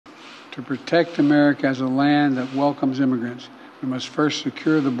To protect America as a land that welcomes immigrants, we must first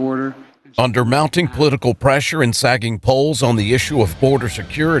secure the border. Under mounting political pressure and sagging polls on the issue of border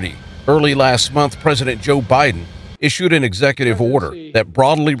security, early last month, President Joe Biden issued an executive order that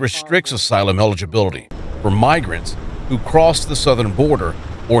broadly restricts asylum eligibility for migrants who cross the southern border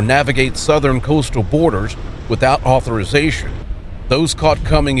or navigate southern coastal borders without authorization. Those caught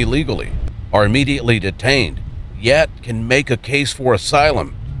coming illegally are immediately detained, yet can make a case for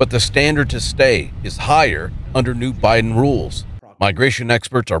asylum, but the standard to stay is higher under new Biden rules. Migration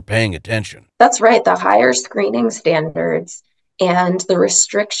experts are paying attention. That's right. The higher screening standards and the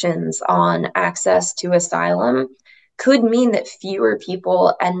restrictions on access to asylum could mean that fewer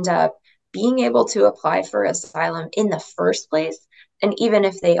people end up being able to apply for asylum in the first place. And even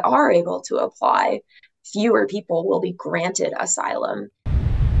if they are able to apply, fewer people will be granted asylum.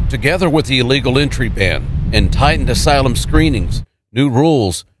 Together with the illegal entry ban and tightened asylum screenings, new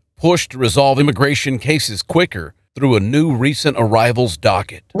rules push to resolve immigration cases quicker through a new recent arrivals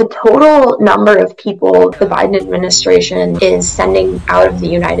docket. The total number of people the Biden administration is sending out of the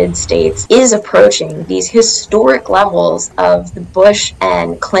United States is approaching these historic levels of the Bush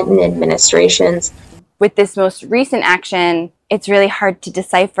and Clinton administrations. With this most recent action, it's really hard to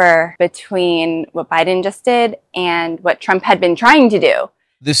decipher between what Biden just did and what Trump had been trying to do.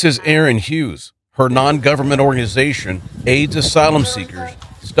 This is Erin Hughes. Her non-government organization aids asylum seekers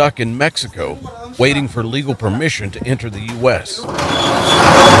stuck in Mexico, waiting for legal permission to enter the U.S.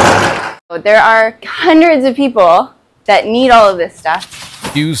 There are hundreds of people that need all of this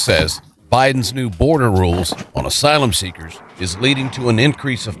stuff. Hughes says Biden's new border rules on asylum seekers is leading to an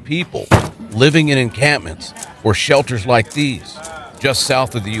increase of people living in encampments or shelters like these, just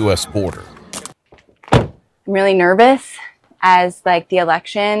south of the U.S. border. I'm really nervous as the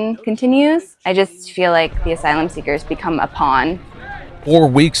election continues. I just feel like the asylum seekers become a pawn. 4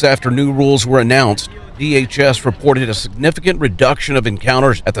 weeks after new rules were announced, DHS reported a significant reduction of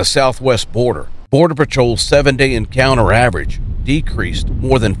encounters at the southwest border. Border Patrol's 7-day encounter average decreased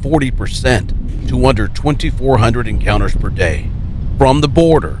more than 40% to under 2,400 encounters per day. From the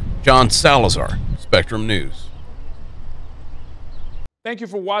border, John Salazar, Spectrum News. Thank you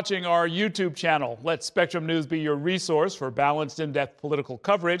for watching our YouTube channel. Let Spectrum News be your resource for balanced, in-depth political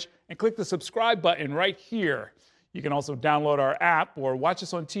coverage, and click the subscribe button right here. You can also download our app or watch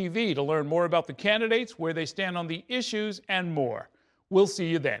us on TV to learn more about the candidates, where they stand on the issues, and more. We'll see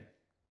you then.